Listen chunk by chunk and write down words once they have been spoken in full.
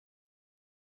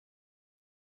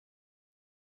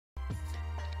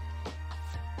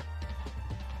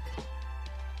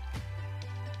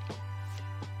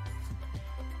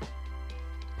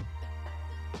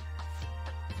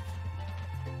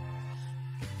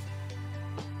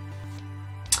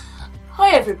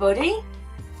everybody,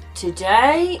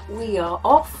 today we are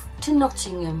off to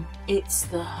Nottingham. It's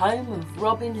the home of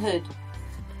Robin Hood.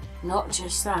 Not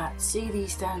just that, see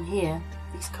these down here,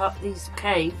 these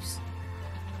caves.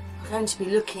 I'm going to be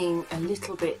looking a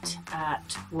little bit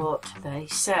at what they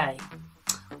say.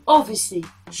 Obviously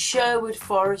Sherwood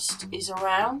Forest is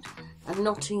around and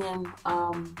Nottingham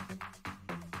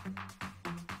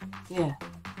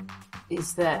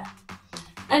is there.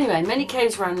 Anyway, many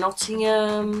caves around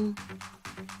Nottingham.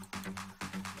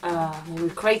 They were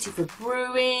created for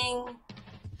brewing,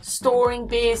 storing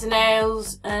beers and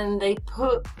ales, and they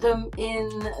put them in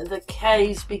the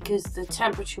caves because the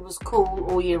temperature was cool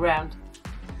all year round.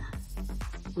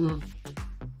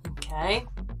 Okay.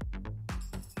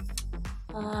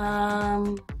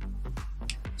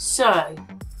 So,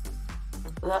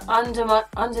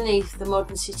 underneath the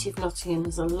modern city of Nottingham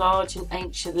is a large and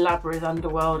ancient labyrinth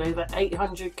underworld, over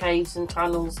 800 caves and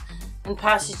tunnels and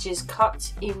passages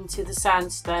cut into the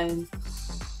sandstone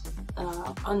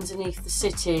underneath the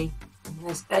city. And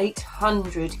there's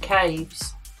 800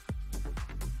 caves.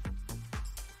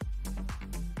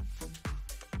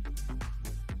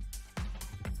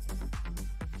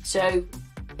 So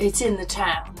it's in the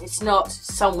town, it's not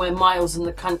somewhere miles in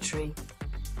the country.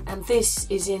 And this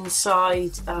is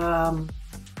inside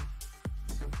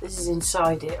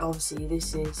it, obviously.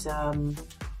 This is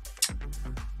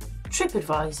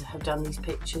TripAdvisor have done these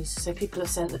pictures, so people have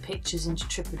sent the pictures into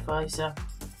TripAdvisor.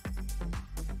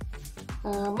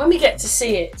 When we get to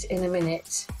see it in a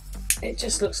minute, it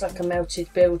just looks like a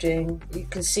melted building. You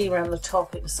can see around the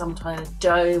top it was some kind of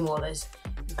dome, or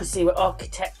you can see what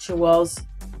architecture was,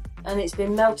 and it's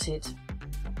been melted.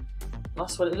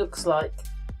 That's what it looks like.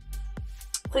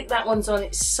 I think that one's on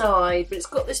its side, but it's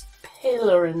got this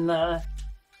pillar in there.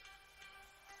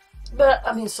 But,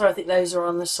 I think those are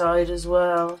on the side as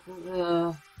well.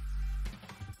 I'm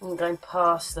going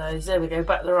past those. There we go,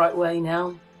 back the right way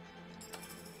now.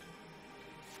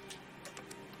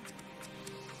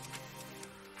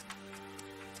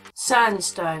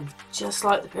 Sandstone, just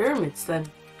like the pyramids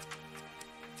then.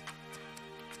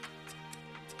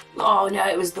 Oh no,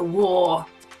 it was the war.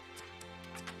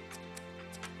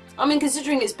 I mean,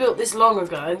 considering it's built this long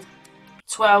ago,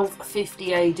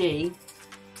 1250 AD,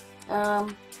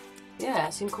 yeah,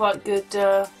 it's in quite good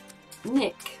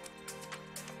nick.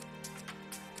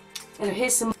 And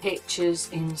here's some pictures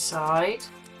inside.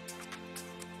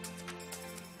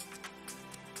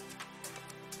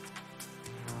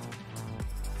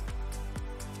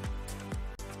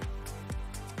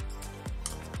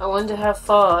 I wonder how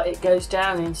far it goes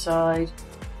down inside.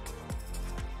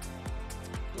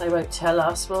 They won't tell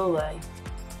us, will they?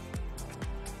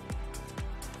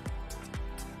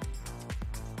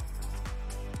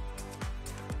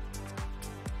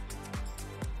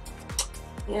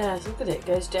 Yes, look at it, it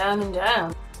goes down and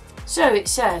down. So it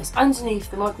says, underneath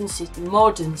the modern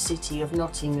city of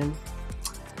Nottingham.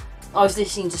 I was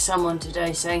listening to someone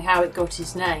today saying how it got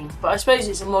its name, but I suppose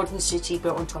it's a modern city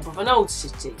built on top of an old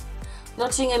city.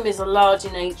 Nottingham is a large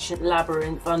and ancient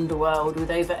labyrinth underworld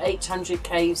with over 800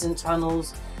 caves and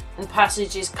tunnels and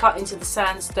passages cut into the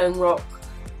sandstone rock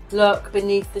lurk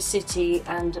beneath the city,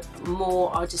 and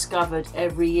more are discovered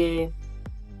every year.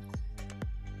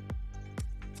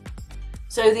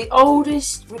 So the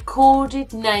oldest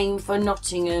recorded name for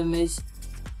Nottingham is,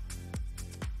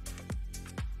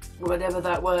 whatever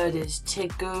that word is,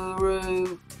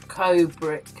 Tiguru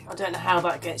Cobrick. I don't know how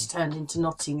that gets turned into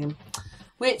Nottingham,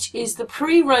 which is the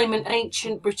pre-Roman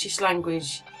ancient British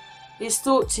language. It is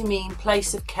thought to mean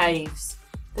place of caves.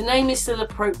 The name is still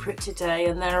appropriate today,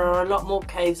 and there are a lot more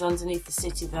caves underneath the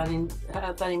city than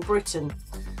in Britain.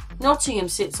 Nottingham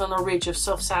sits on a ridge of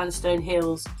soft sandstone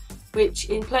hills, which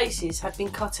in places have been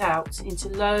cut out into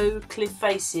low cliff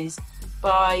faces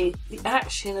by the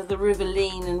action of the River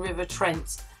Leen and River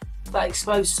Trent. That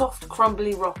exposed soft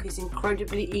crumbly rock is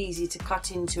incredibly easy to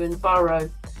cut into and burrow.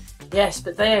 Yes,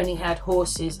 but they only had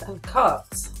horses and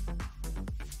carts.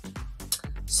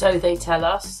 So they tell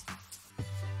us.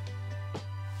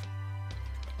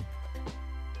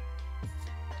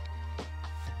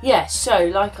 Yes, so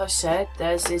like I said,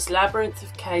 there's this labyrinth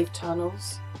of cave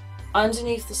tunnels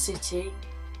underneath the city,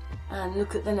 and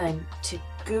look at the name,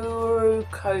 Tiguru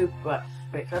Cobrick.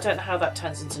 I don't know how that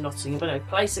turns into Nottingham, but no,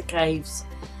 place of caves.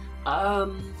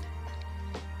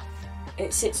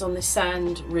 It sits on the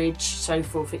sand ridge, so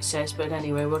forth it says, but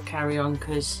anyway, we'll carry on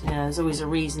because there's always a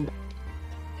reason.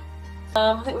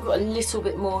 I think we've got a little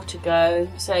bit more to go.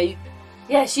 So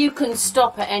yes, you can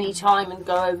stop at any time and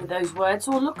go over those words,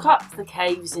 or look up the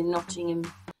caves in Nottingham.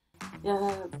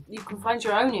 You can find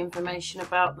your own information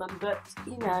about them, but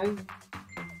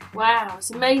Wow,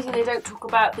 it's amazing they don't talk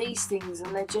about these things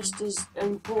and they're just as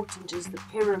important as the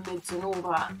pyramids and all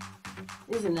that,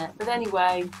 isn't it? But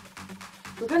anyway,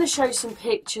 we're going to show some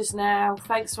pictures now.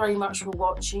 Thanks very much for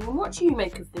watching. And what do you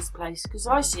make of this place? Because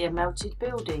I see a melted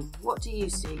building. What do you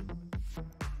see?